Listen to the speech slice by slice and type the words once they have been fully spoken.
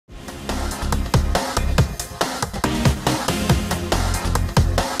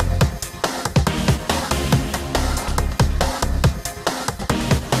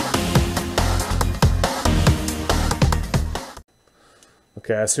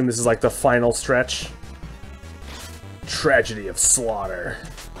Okay, I assume this is like the final stretch. Tragedy of Slaughter.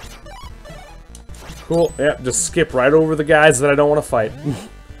 Cool, yep, just skip right over the guys that I don't want to fight.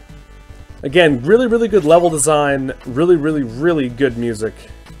 Again, really, really good level design. Really, really, really good music.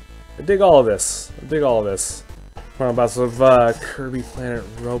 I dig all of this. I dig all of this. Final boss of Kirby Planet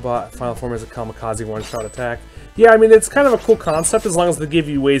Robot. Final form is a kamikaze one-shot attack. Yeah, I mean, it's kind of a cool concept as long as they give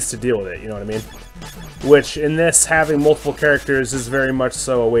you ways to deal with it, you know what I mean? Which, in this, having multiple characters is very much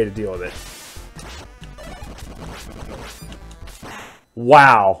so a way to deal with it.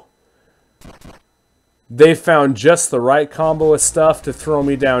 Wow. They found just the right combo of stuff to throw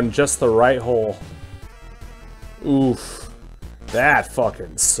me down just the right hole. Oof. That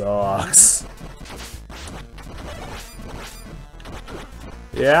fucking sucks.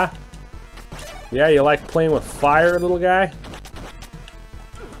 Yeah? Yeah, you like playing with fire, little guy?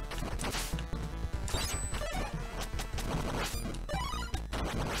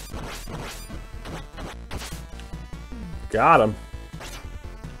 Got him.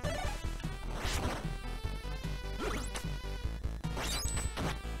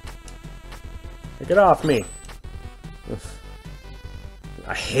 Get off me.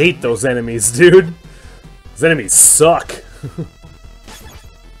 I hate those enemies, dude. Those enemies suck.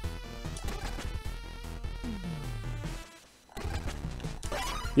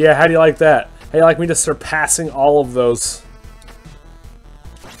 Yeah, how do you like that? How do you like me just surpassing all of those?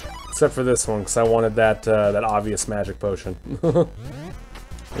 Except for this one, because I wanted that that obvious magic potion.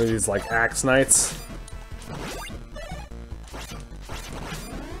 These like axe knights.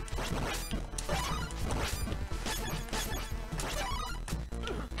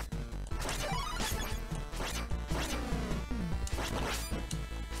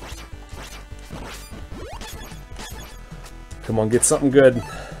 Come on, get something good.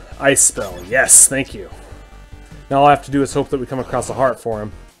 Ice spell. Yes, thank you. Now all I have to do is hope that we come across a heart for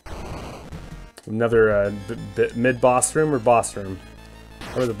him. Another mid-boss room or boss room?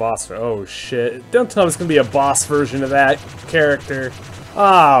 Or the boss room? Oh shit. Don't tell me it's gonna be a boss version of that character.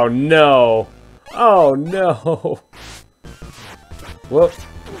 Oh no. Oh no. Whoop.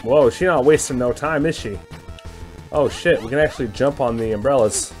 Whoa, she's not wasting no time, is she? Oh shit, we can actually jump on the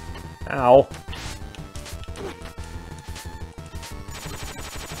umbrellas. Ow.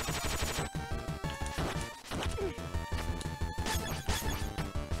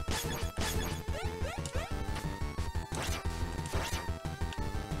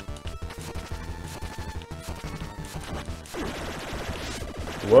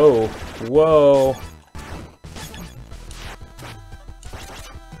 Whoa, whoa.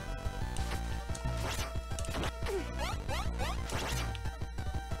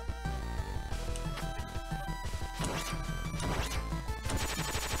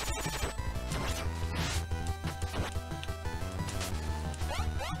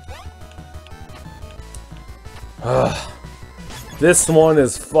 This one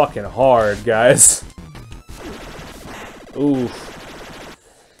is fucking hard, guys. Oof.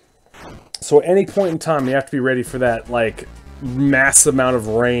 So at any point in time, you have to be ready for that, like, massive amount of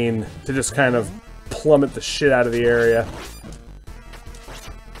rain to just kind of plummet the shit out of the area.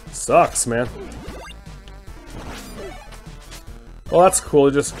 Sucks, man. Well, that's cool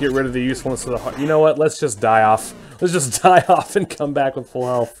to just get rid of the usefulness of the heart. You know what? Let's just die off. Let's just die off and come back with full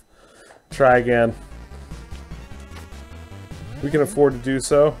health. Try again. We can afford to do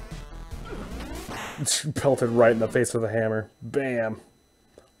so. Pelted right in the face with a hammer. Bam.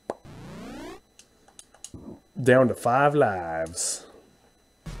 Down to 5 lives.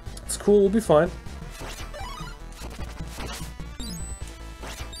 It's cool, we'll be fine.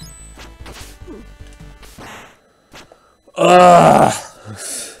 Ugh!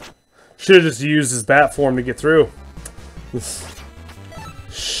 Should have just used his bat form to get through.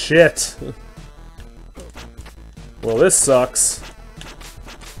 Shit. Well, this sucks.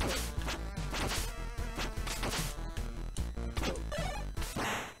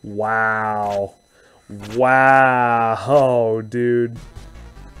 Wow. Wow, oh, dude.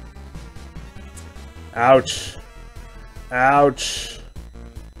 Ouch. Ouch.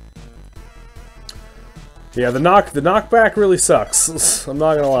 Yeah, the knockback really sucks. I'm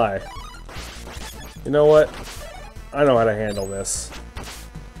not gonna lie. You know what? I know how to handle this.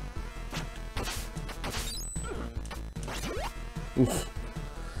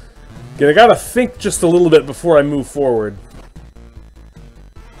 Again, I gotta think just a little bit before I move forward.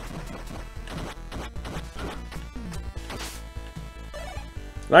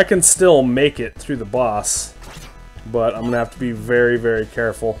 I can still make it through the boss, but I'm gonna have to be very, very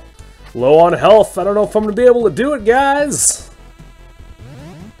careful. Low on health, I don't know if I'm gonna be able to do it, guys!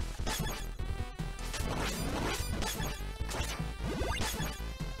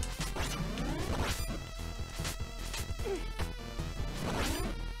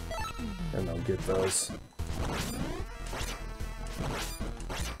 And I'll get those.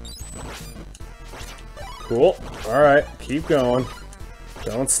 Cool. Alright, keep going.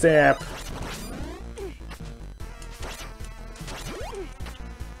 Don't stamp.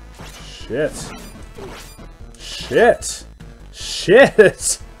 Shit. Shit.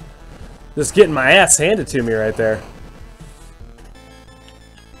 Shit! Just getting my ass handed to me right there.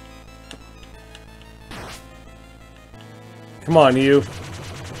 Come on, you.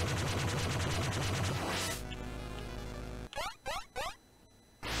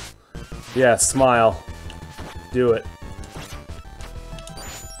 Yeah, smile. Do it.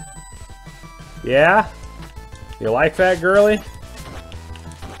 Yeah? You like that, girly?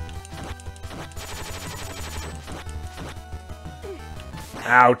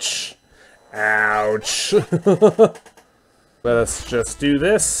 Ouch. Ouch. Let us just do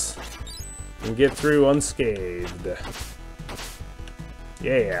this and get through unscathed.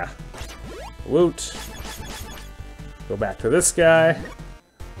 Yeah. Woot. Go back to this guy.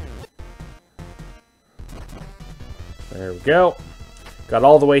 There we go. Got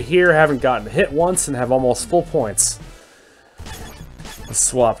all the way here, haven't gotten hit once, and have almost full points. Let's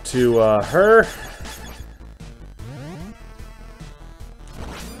swap to her.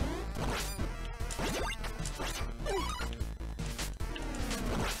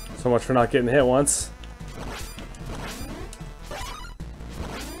 So much for not getting hit once.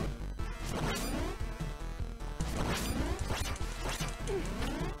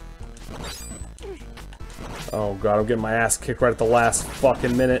 Oh god, I'm getting my ass kicked right at the last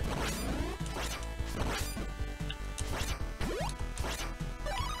fucking minute.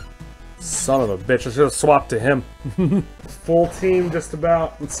 Son of a bitch, I should have swapped to him. Full team just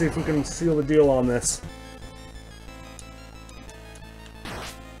about. Let's see if we can seal the deal on this.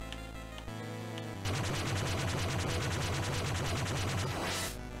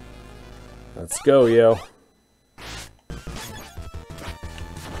 Let's go, yo.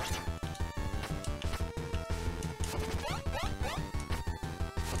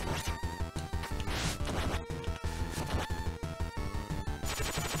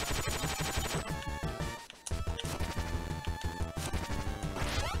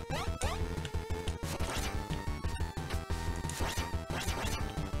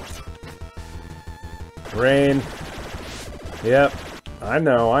 Rain. Yep. I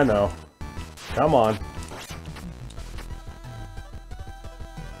know, I know. Come on.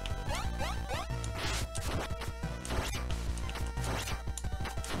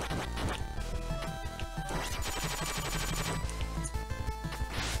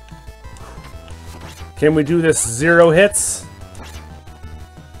 Can we do this 0 hits?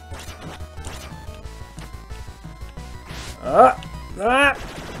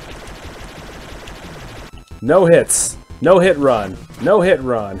 No hits. No hit run. No hit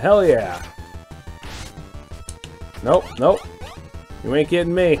run. Hell yeah. Nope, nope. You ain't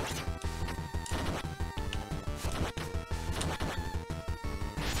getting me.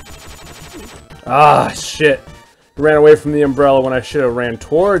 Ah, shit. Ran away from the umbrella when I should have ran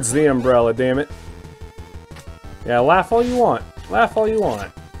towards the umbrella, damn it. Yeah, laugh all you want. Laugh all you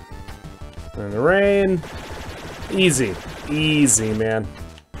want. In the rain. Easy. Easy, man.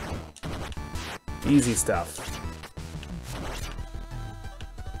 Easy stuff.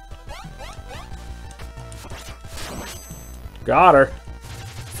 Got her.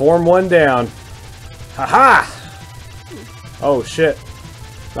 Form 1 down. Haha! Oh shit.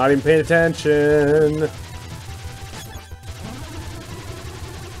 Not even paying attention.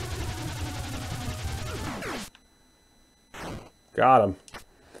 Got him.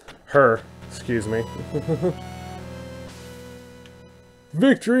 Her. Excuse me.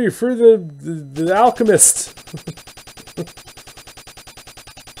 Victory for the alchemist.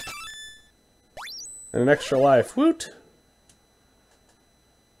 And an extra life. Woot!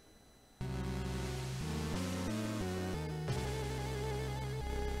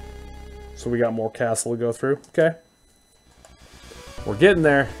 So we got more castle to go through. Okay. We're getting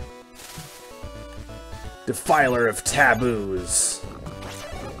there. Defiler of taboos.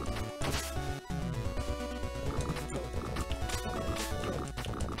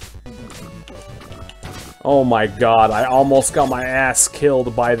 Oh my god, I almost got my ass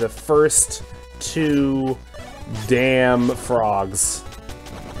killed by the first 2 damn frogs.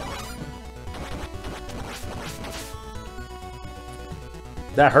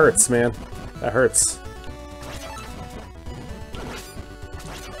 That hurts, man. That hurts.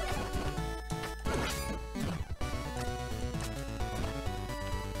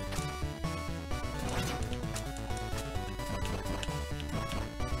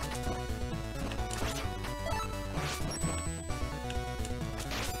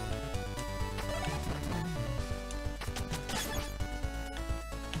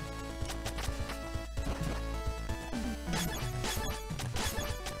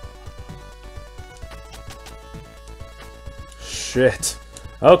 shit.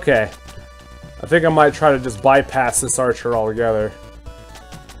 Okay. I think I might try to just bypass this archer altogether.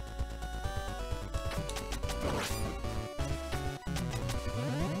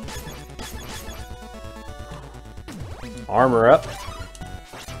 Armor up.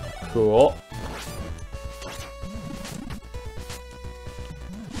 Cool.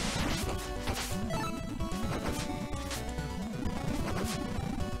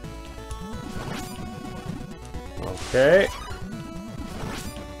 Okay.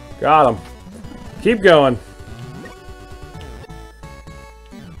 Got him. Keep going.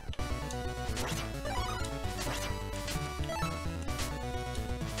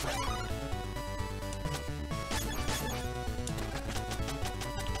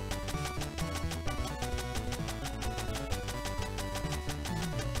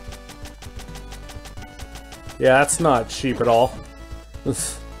 Yeah, that's not cheap at all.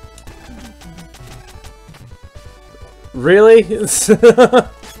 Really?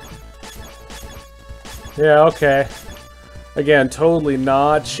 Yeah, okay. Again, totally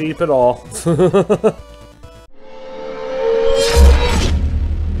not cheap at all.